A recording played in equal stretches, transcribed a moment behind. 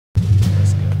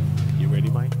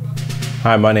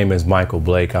Hi, my name is Michael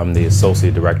Blake. I'm the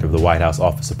Associate Director of the White House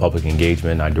Office of Public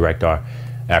Engagement. I direct our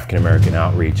African American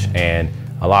outreach, and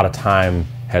a lot of time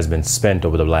has been spent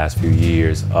over the last few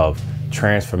years of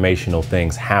transformational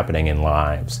things happening in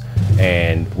lives.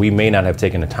 And we may not have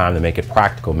taken the time to make it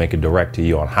practical, make it direct to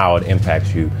you on how it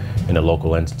impacts you in the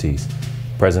local entities.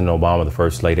 President Obama, the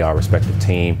First Lady, our respective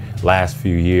team, last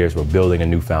few years, we're building a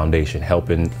new foundation,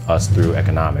 helping us through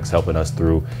economics, helping us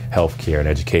through healthcare and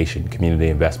education, community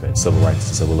investment, civil rights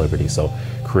and civil liberties. So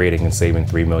creating and saving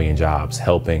 3 million jobs,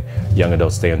 helping young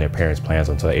adults stay on their parents' plans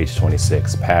until age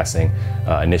 26, passing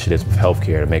initiatives with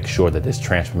healthcare to make sure that this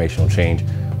transformational change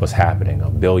was happening.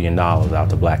 $1 billion out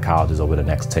to black colleges over the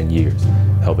next 10 years,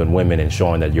 helping women,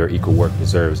 ensuring that your equal work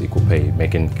deserves equal pay,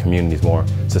 making communities more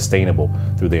sustainable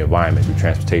through the environment, through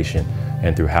transportation,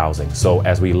 and through housing. So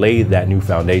as we laid that new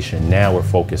foundation, now we're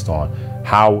focused on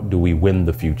how do we win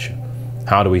the future?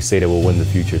 How do we say that we'll win the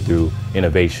future? Through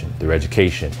innovation, through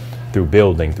education, through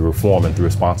building, through reform, and through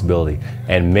responsibility,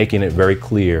 and making it very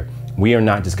clear we are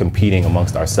not just competing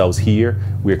amongst ourselves here,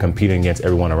 we are competing against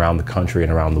everyone around the country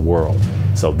and around the world.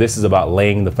 So this is about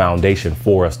laying the foundation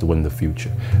for us to win the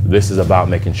future. This is about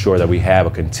making sure that we have a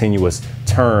continuous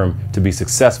term to be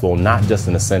successful, not just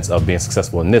in the sense of being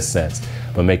successful in this sense,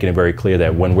 but making it very clear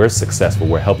that when we're successful,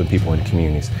 we're helping people in the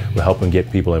communities, we're helping get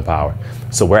people empowered.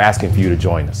 So we're asking for you to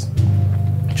join us.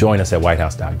 Join us at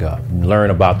whitehouse.gov. Learn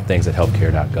about the things at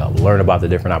healthcare.gov. Learn about the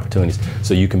different opportunities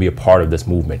so you can be a part of this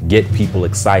movement. Get people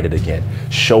excited again.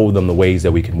 Show them the ways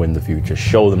that we can win the future.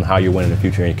 Show them how you're winning the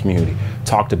future in your community.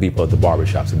 Talk to people at the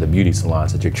barbershops, at the beauty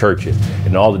salons, at your churches,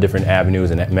 and all the different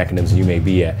avenues and mechanisms you may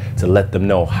be at to let them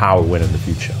know how we're winning the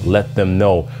future. Let them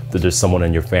know that there's someone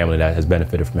in your family that has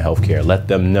benefited from healthcare. Let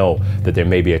them know that there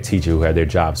may be a teacher who had their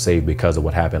job saved because of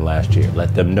what happened last year.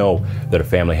 Let them know that a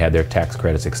family had their tax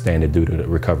credits extended due to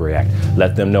the Recovery Act.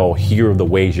 Let them know, here are the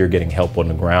ways you're getting help on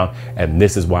the ground, and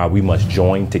this is why we must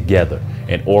join together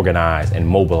and organize and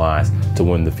mobilize to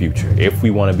win the future. If we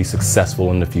want to be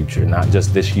successful in the future, not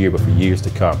just this year, but for years to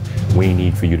come, we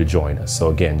need for you to join us. So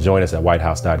again, join us at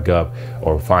whitehouse.gov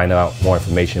or find out more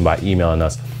information by emailing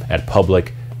us at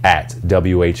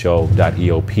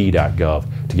public@who.eop.gov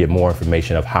to get more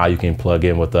information of how you can plug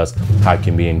in with us, how you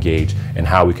can be engaged, and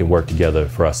how we can work together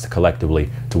for us to collectively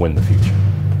to win the future.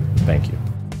 Thank you.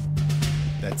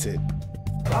 That's it.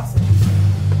 Awesome.